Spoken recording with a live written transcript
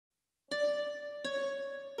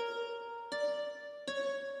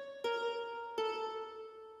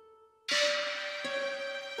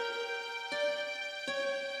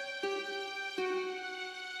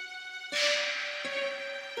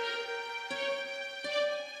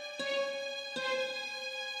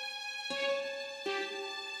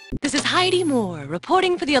This is Heidi Moore,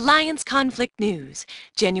 reporting for the Alliance Conflict News,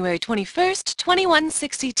 January 21st,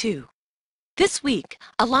 2162. This week,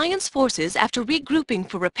 Alliance forces, after regrouping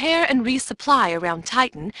for repair and resupply around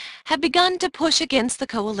Titan, have begun to push against the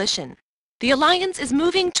Coalition. The Alliance is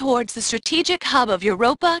moving towards the strategic hub of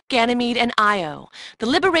Europa, Ganymede, and Io. The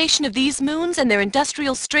liberation of these moons and their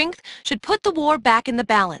industrial strength should put the war back in the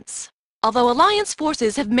balance. Although Alliance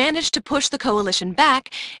forces have managed to push the Coalition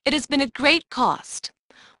back, it has been at great cost.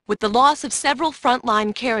 With the loss of several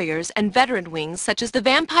frontline carriers and veteran wings such as the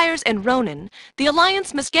Vampires and Ronin, the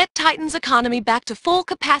Alliance must get Titan's economy back to full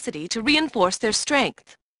capacity to reinforce their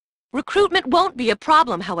strength. Recruitment won't be a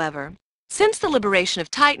problem, however. Since the liberation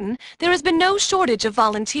of Titan, there has been no shortage of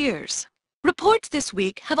volunteers. Reports this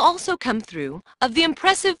week have also come through of the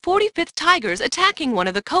impressive 45th Tigers attacking one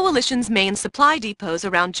of the Coalition's main supply depots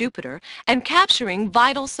around Jupiter and capturing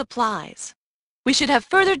vital supplies. We should have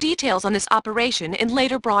further details on this operation in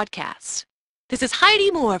later broadcasts. This is Heidi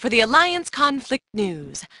Moore for the Alliance Conflict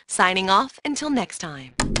News, signing off until next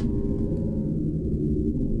time.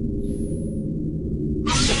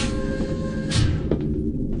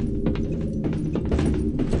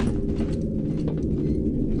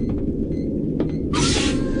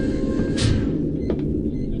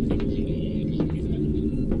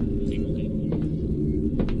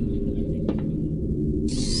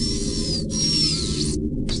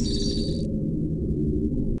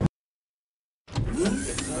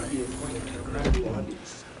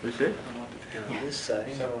 Is it? This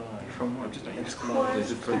side. From what?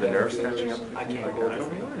 Is it for the nerves catching up? I can't go there.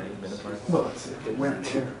 Well, it went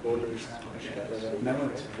here.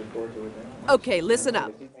 Okay, listen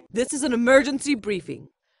up. This is an emergency briefing.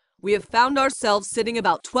 We have found ourselves sitting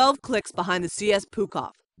about 12 clicks behind the CS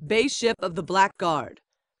Pukov, base ship of the Black Guard.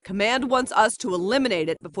 Command wants us to eliminate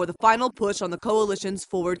it before the final push on the Coalition's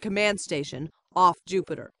forward command station, off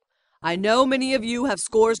Jupiter. I know many of you have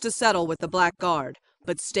scores to settle with the Black Guard,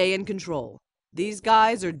 but stay in control. These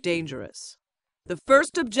guys are dangerous. The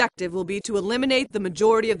first objective will be to eliminate the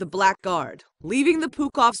majority of the Black Guard, leaving the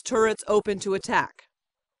Pukov's turrets open to attack.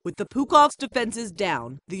 With the Pukov's defenses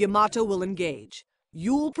down, the Yamato will engage.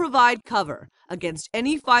 You'll provide cover against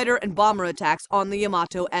any fighter and bomber attacks on the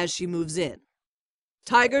Yamato as she moves in.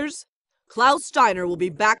 Tigers, Klaus Steiner will be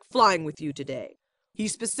back flying with you today. He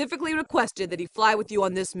specifically requested that he fly with you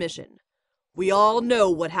on this mission. We all know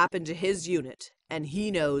what happened to his unit, and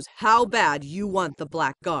he knows how bad you want the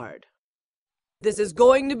Black Guard. This is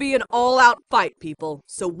going to be an all-out fight, people,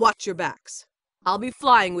 so watch your backs. I'll be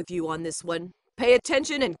flying with you on this one. Pay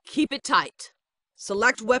attention and keep it tight.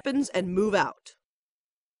 Select weapons and move out.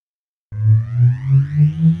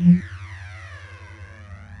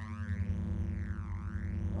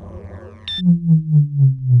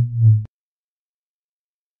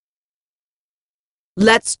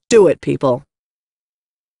 Let's do it, people.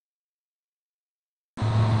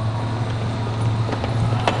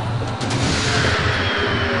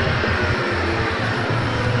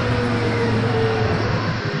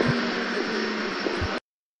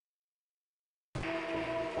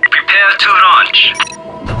 Prepare to launch.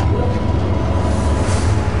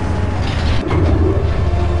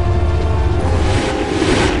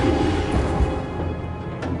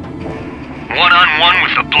 One-on-one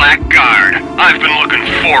with the Black Guard. I've been looking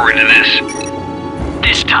forward to this.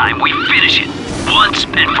 This time we finish it, once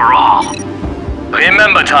and for all.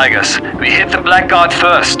 Remember, Tigers, we hit the Black Guard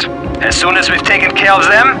first. As soon as we've taken care of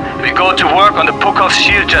them, we go to work on the Pukov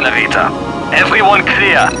shield generator. Everyone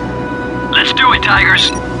clear. Let's do it,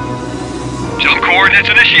 Tigers. Jump coordinates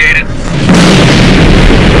initiated.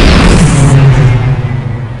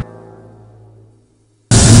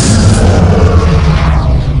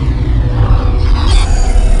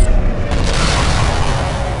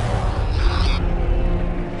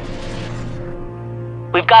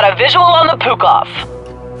 We've got a visual on the Pukov.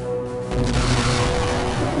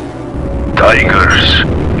 Tigers,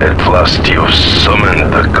 at last you've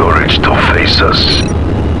summoned the courage to face us.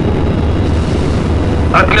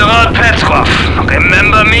 Admiral Petrov,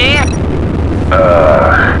 remember me?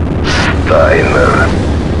 Steiner.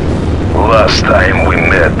 Last time we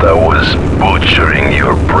met, I was butchering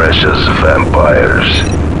your precious vampires.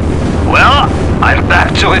 Well, I'm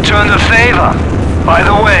back to return the favor. By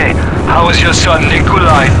the way, how is your son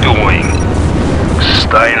Nikolai doing?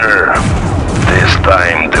 Steiner, this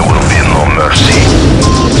time there will be no mercy.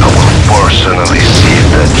 I will personally see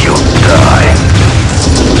that you die.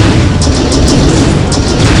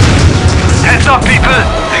 Heads up, people!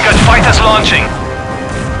 We got fighters launching.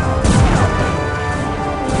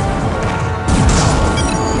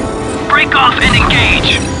 Break off and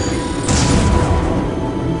engage.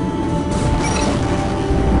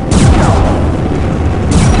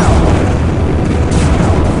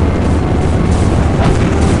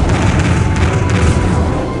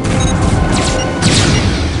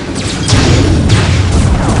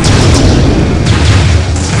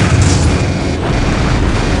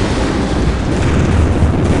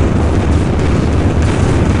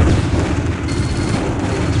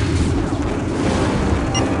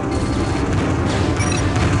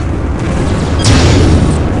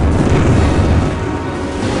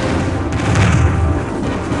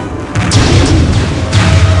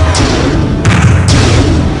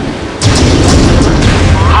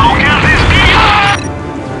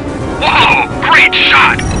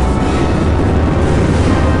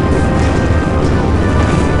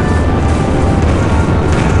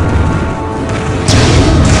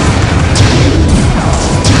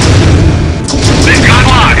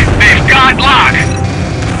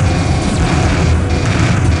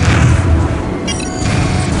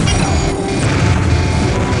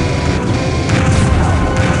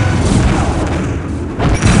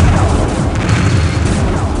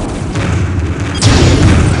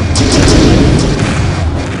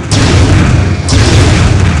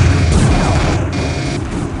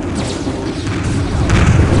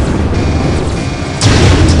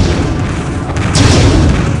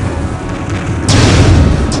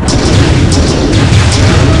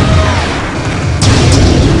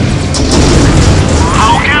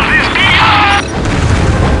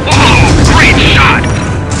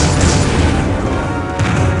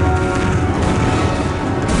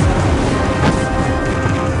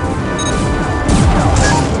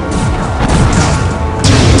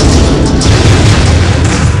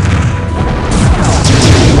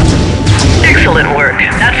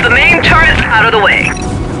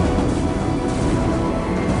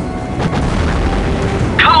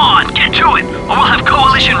 Get to it, or we'll have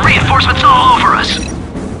coalition reinforcements all over us.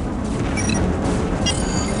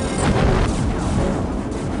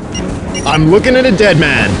 I'm looking at a dead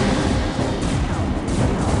man.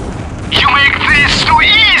 You make this too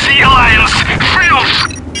easy, Alliance! Filth!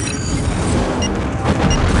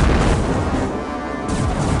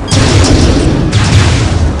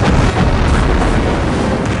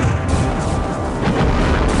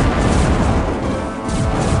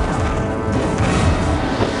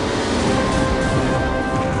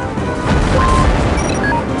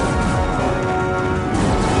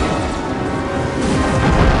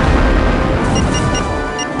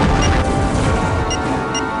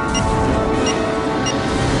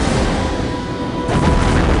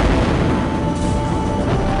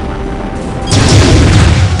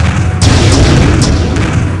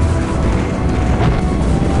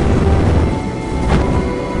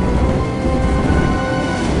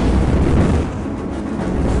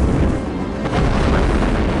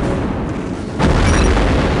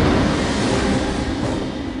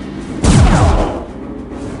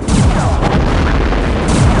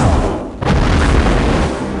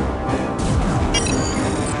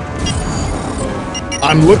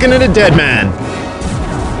 I'm looking at a dead man.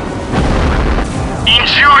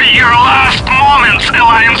 Enjoy your last moments,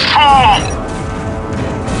 Alliance fool!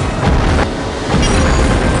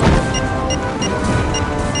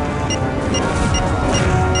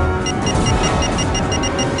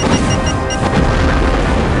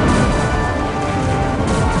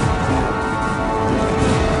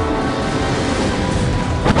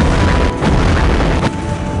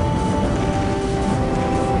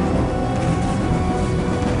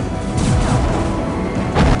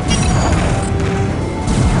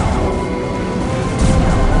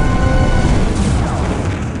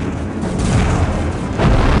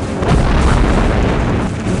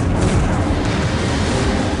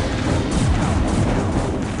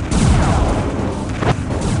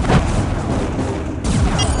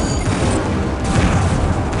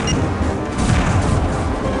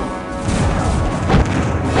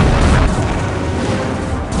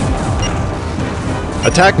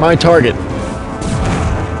 Attack my target.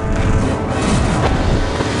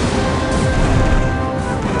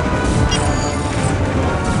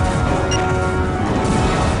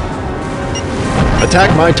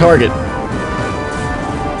 Attack my target.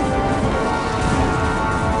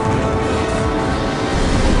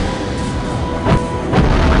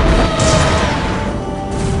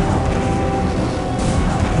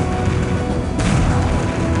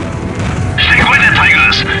 Stick with it,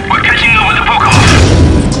 Tigers! We're catching up with the Pokemon!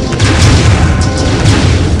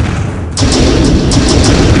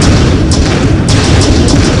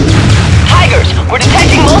 We're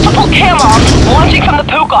detecting multiple cam-offs launching from the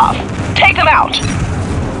Pukov. Take them out.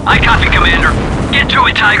 I copy, Commander. Get to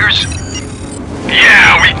it, Tigers.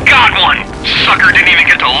 Yeah, we got one! Sucker didn't even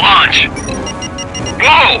get to launch.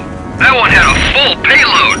 Whoa! That one had a full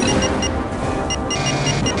payload!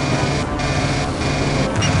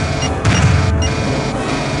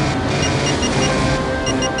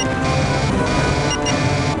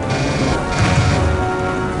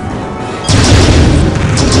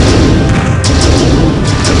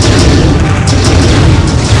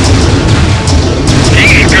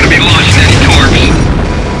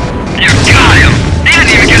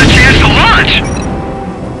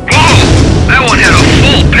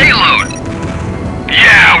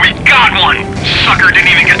 Sucker didn't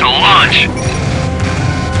even get to launch!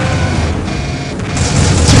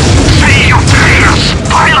 See you ass,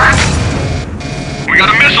 pilot! We got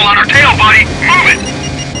a missile on our tail, buddy! Move it!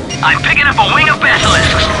 I'm picking up a wing of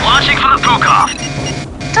basilisks, launching from the Pukov.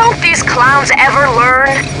 Don't these clowns ever learn?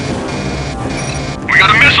 We got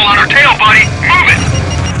a missile on our tail, buddy! Move it!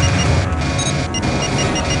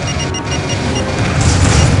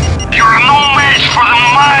 You're no match for the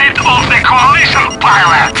might of the coalition,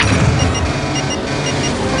 pilot!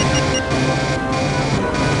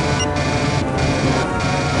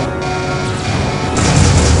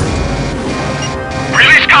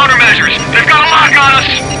 Release countermeasures! They've got a lock on us!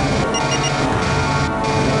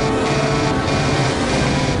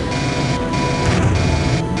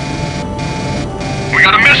 We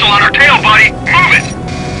got a missile on our tail, buddy! Move it!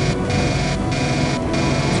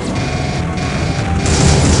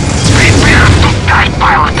 Prepare to die,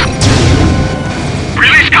 pilot!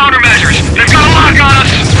 Release countermeasures! They've got a lock on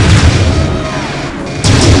us!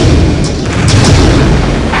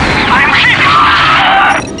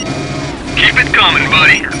 Keep it coming,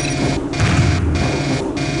 buddy.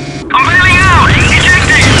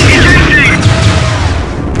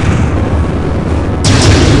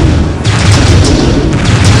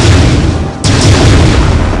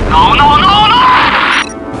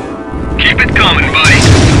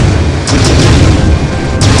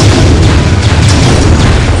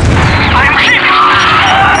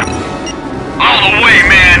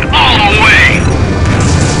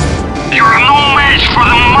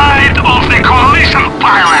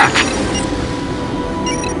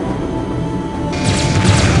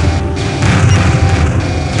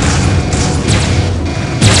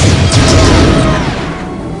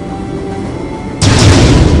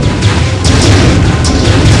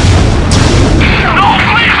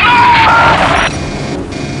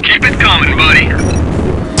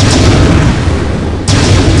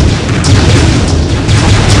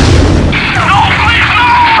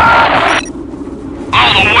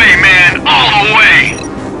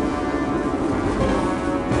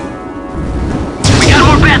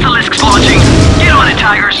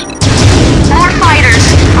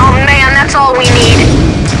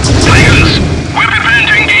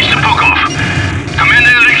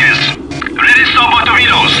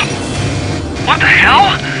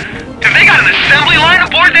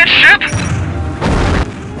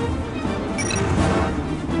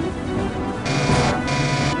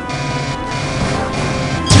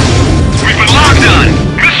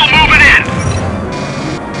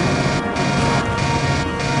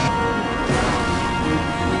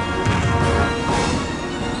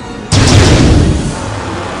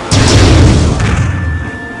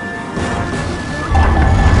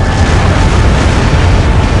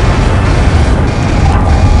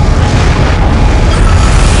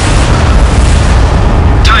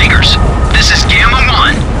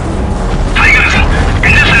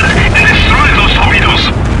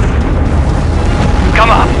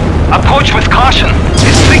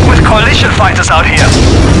 fighters out here.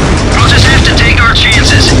 We'll just have to take our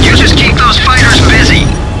chances. You just keep those fighters busy.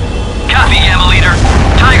 Copy, Gamma Leader.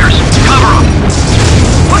 Tigers, cover them.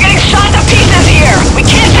 We're getting shot to pieces here! We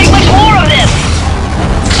can't take much more of this!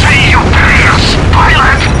 See you players,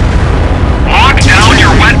 pilot! Lock down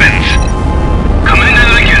your weapons. Commander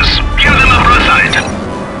Lucas, give them a broadside.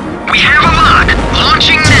 We have a lock.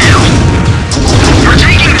 Launching now. We're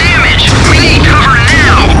taking damage. We need cover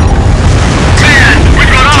now. Man, we've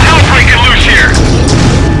got all hell breaking loose here.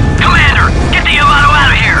 Commander, get the Yamato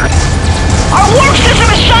out of here. Our warp system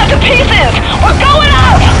is shot to pieces! We're going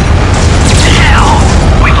up! Hell,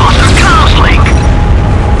 we've lost our comms link.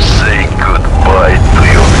 Say goodbye to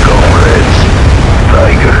your comrades,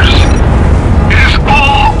 Tigers. It is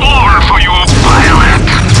all over for you, pilot.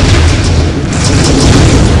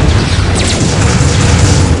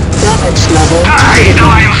 Damage level. Die,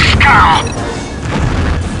 dying scum.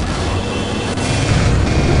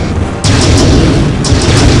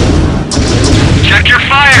 Check your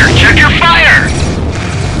fire! Check your fire!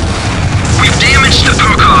 We've damaged the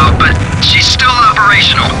Pukov, but she's still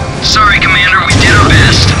operational. Sorry, Commander, we did our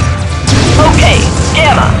best. Okay,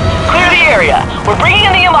 Gamma, clear the area. We're bringing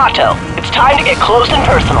in the Yamato. It's time to get close and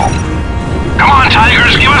personal. Come on,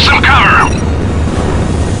 Tigers, give us some cover!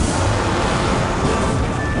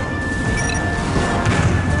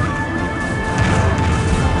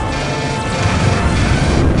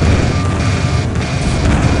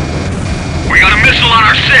 We got a missile on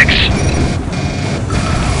our 6!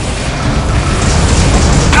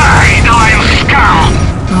 Die, dying scum!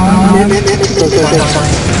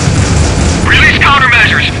 Release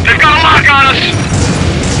countermeasures! They've got a lock on us!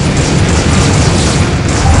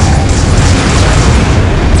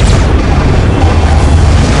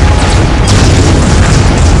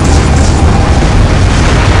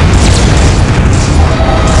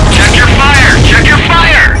 Check your fire! Check your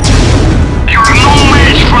fire! You're no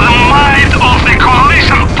match for the mind of the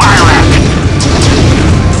coalition pilot!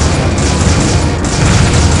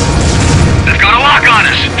 They've got a lock on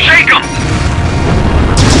us! Shake them!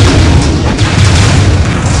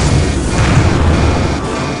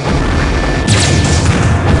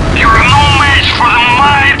 You're no match for the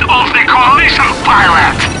mind of the coalition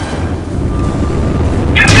pilot!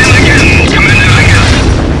 Get in again, Commander Lucas!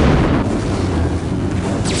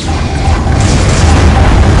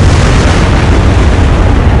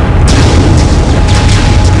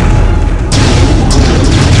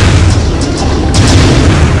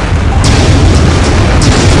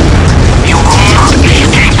 You will not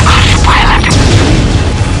escape us, pilot!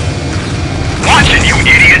 Watching you,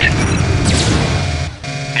 idiot!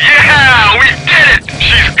 Yeah, we did it!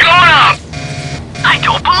 She's going up! I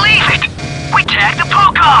don't believe it! We tagged the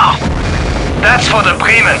Pukov! That's for the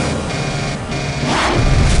Bremen.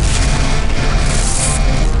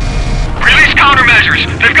 Release countermeasures!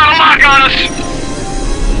 They've got a lock on us!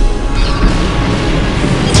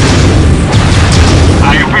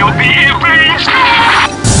 I will be avenged!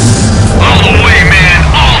 All the way, man!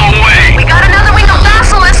 All the way! We got another wing of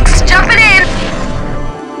basilisks jumping in!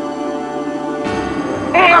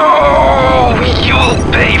 No! You'll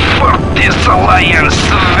pay for this alliance,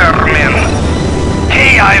 vermin!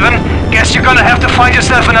 Hey, Ivan! Guess you're gonna have to find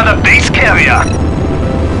yourself another base carrier.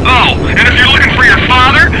 Oh, and if you're looking for your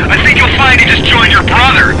father, I think you'll find he just joined your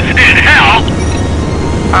brother. In hell!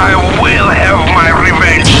 I will have my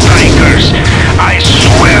revenge, Tigers. I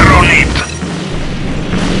swear on it.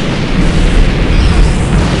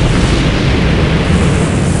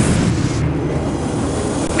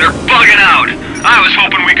 They're bugging out. I was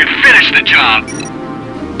hoping we could finish the job.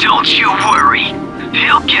 Don't you worry.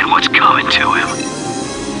 He'll get what's coming to him.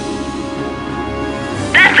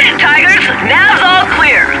 That's it, Tigers! Now's all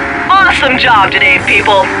clear! Awesome job today,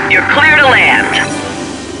 people! You're clear to land!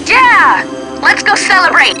 Yeah! Let's go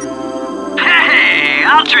celebrate! Hey,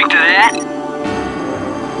 I'll drink to that.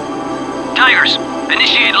 Tigers,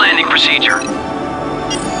 initiate landing procedure.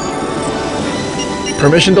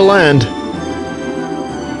 Permission to land.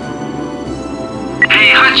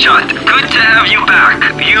 Hey, Hotshot, good to have you back.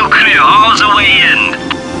 You clear all the way in.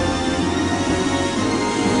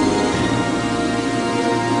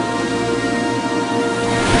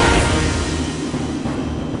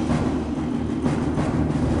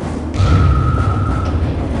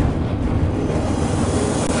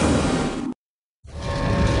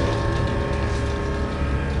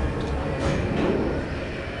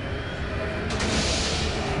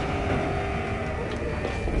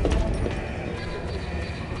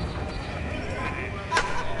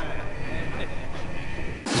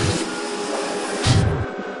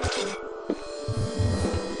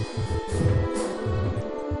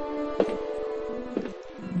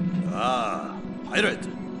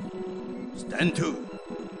 and 2.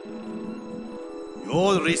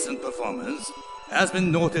 Your recent performance has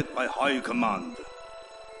been noted by High Command.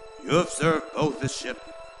 You have served both the ship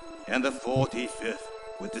and the 45th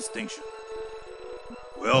with distinction.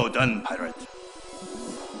 Well done, pirate.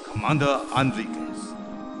 Commander Enriquez.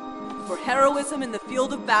 For heroism in the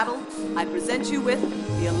field of battle, I present you with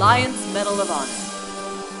the Alliance Medal of Honor.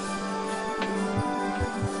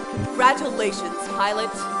 Congratulations,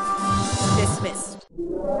 pilot. Dismissed.